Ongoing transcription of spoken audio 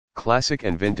Classic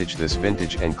and vintage. This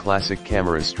vintage and classic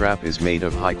camera strap is made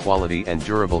of high quality and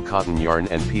durable cotton yarn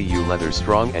and PU leather.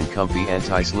 Strong and comfy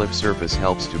anti-slip surface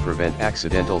helps to prevent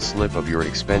accidental slip of your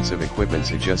expensive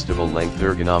equipment's adjustable length.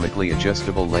 Ergonomically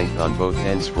adjustable length on both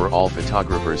ends for all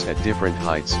photographers at different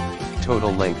heights.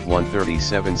 Total length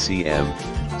 137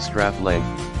 cm, strap length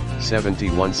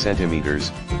 71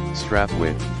 cm, strap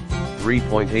width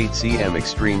 3.8 cm.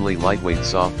 Extremely lightweight,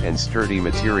 soft and sturdy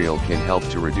material can help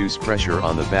to reduce pressure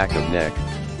on the back of neck,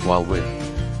 while with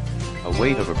a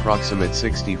weight of approximate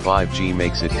 65 g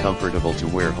makes it comfortable to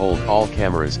wear. Hold all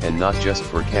cameras and not just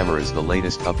for cameras. The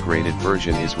latest upgraded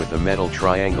version is with a metal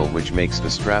triangle, which makes the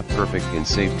strap perfect in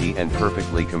safety and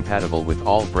perfectly compatible with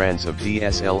all brands of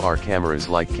DSLR cameras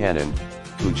like Canon,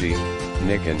 Fuji,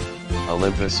 Nikon,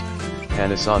 Olympus,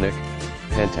 Panasonic,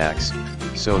 Pentax,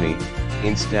 Sony,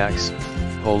 Instax,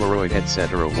 Polaroid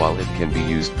etc. While it can be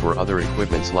used for other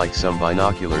equipments like some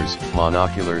binoculars,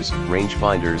 monoculars,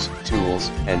 rangefinders, tools,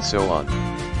 and so on.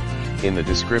 In the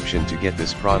description to get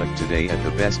this product today at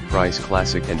the best price.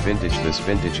 Classic and vintage. This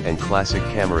vintage and classic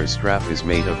camera strap is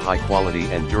made of high quality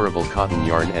and durable cotton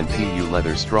yarn and PU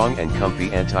leather. Strong and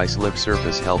comfy anti-slip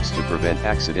surface helps to prevent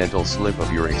accidental slip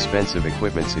of your expensive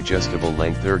equipment's adjustable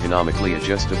length. Ergonomically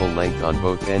adjustable length on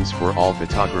both ends for all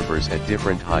photographers at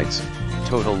different heights.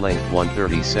 Total length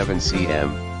 137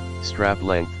 cm, strap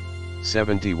length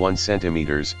 71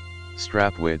 cm,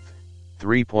 strap width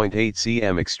 3.8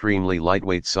 cm. Extremely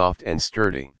lightweight, soft and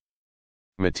sturdy.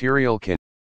 Material can